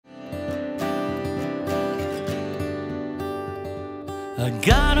I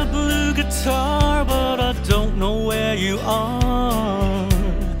got a blue guitar, but I don't know where you are.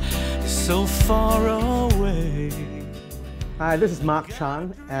 You're so far away. Hi, this is Mark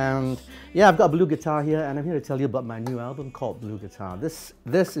Chan, and yeah, I've got a blue guitar here, and I'm here to tell you about my new album called Blue Guitar. This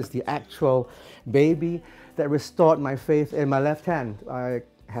is the actual baby that restored my faith in my left hand. I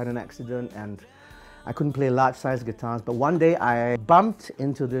had an accident and I couldn't play large-sized guitars, but one day I bumped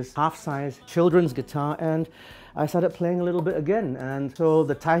into this half-size children's guitar and I started playing a little bit again. And so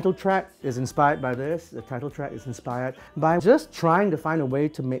the title track is inspired by this. The title track is inspired by just trying to find a way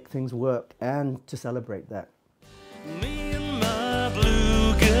to make things work and to celebrate that. Me and my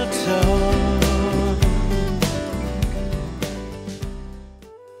blue guitar.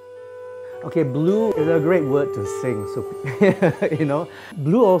 Okay, blue is a great word to sing, so you know.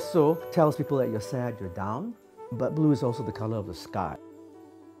 Blue also tells people that you're sad, you're down, but blue is also the color of the sky.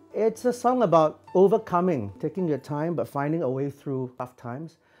 It's a song about overcoming, taking your time, but finding a way through tough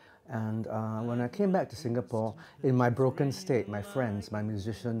times. And when I came back to Singapore, in my broken state, my friends, my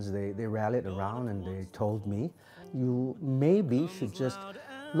musicians, they rallied around and they told me, you maybe should just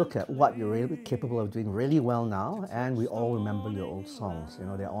look at what you're really capable of doing really well now, and we all remember your old songs. You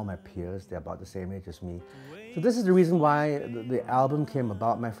know, they're all my peers, they're about the same age as me. So this is the reason why the album came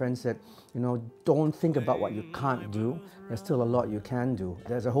about. My friend said, you know, don't think about what you can't do. There's still a lot you can do.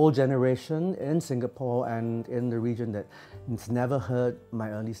 There's a whole generation in Singapore and in the region that's never heard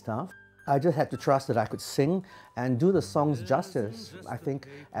my early stuff. I just had to trust that I could sing and do the songs justice. I think,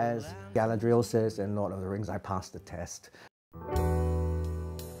 as Galadriel says in Lord of the Rings, I passed the test.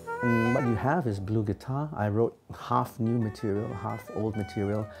 And what you have is blue guitar. I wrote half new material, half old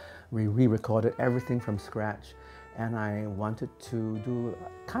material. We re-recorded everything from scratch. And I wanted to do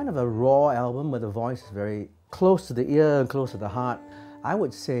kind of a raw album where the voice is very close to the ear and close to the heart. I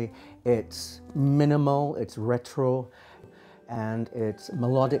would say it's minimal, it's retro, and it's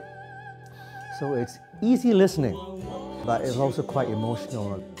melodic. So it's easy listening, but it's also quite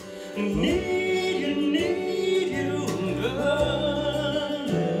emotional.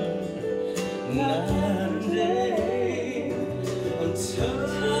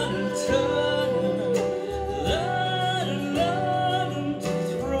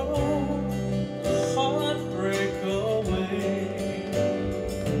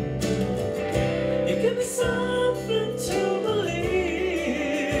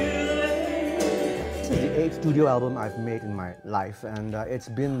 This is the 8th studio album I've made in my life, and it's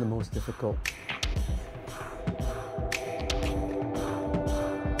been the most difficult.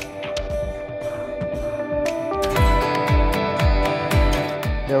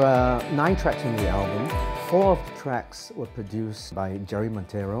 There are 9 tracks in the album. 4 of the tracks were produced by Jerry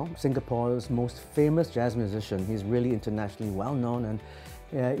Montero, Singapore's most famous jazz musician. He's really internationally well known, and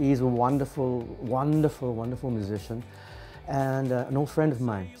he's a wonderful, wonderful, wonderful musician and an old friend of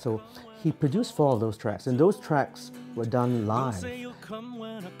mine. So he produced 4 of those tracks, and those tracks were done live.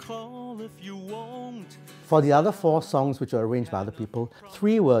 For the other 4 songs, which were arranged by other people,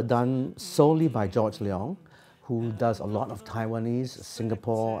 3 were done solely by George Leong, who does a lot of Taiwanese,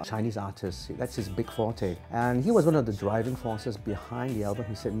 Singapore, Chinese artists. That's his big forte. And he was one of the driving forces behind the album.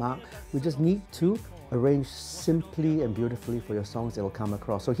 He said, Mark, we just need to arrange simply and beautifully for your songs that will come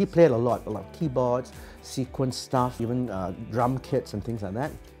across. So he played a lot of keyboards, sequence stuff, even drum kits and things like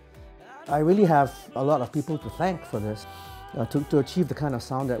that. I really have a lot of people to thank for this, to achieve the kind of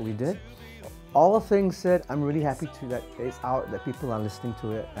sound that we did. All things said, I'm really happy that it's out, that people are listening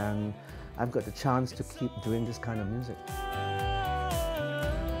to it, and I've got the chance to keep doing this kind of music.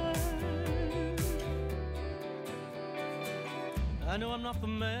 I know I'm not the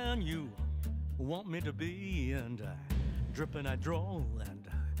man you want me to be, and I drip and I draw and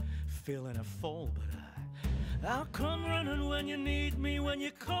I feel and I fall, but I'll come running when you need me, when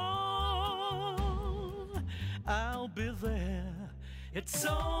you call, I'll be there. It's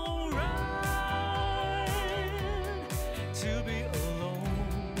alright to be alone.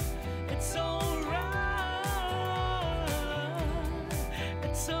 It's alright.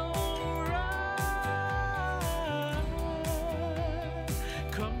 It's alright.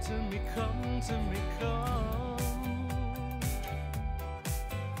 Come to me, come to me, come.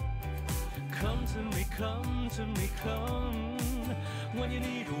 Come to me, come to me, come. When you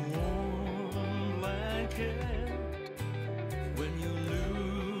need a warm blanket.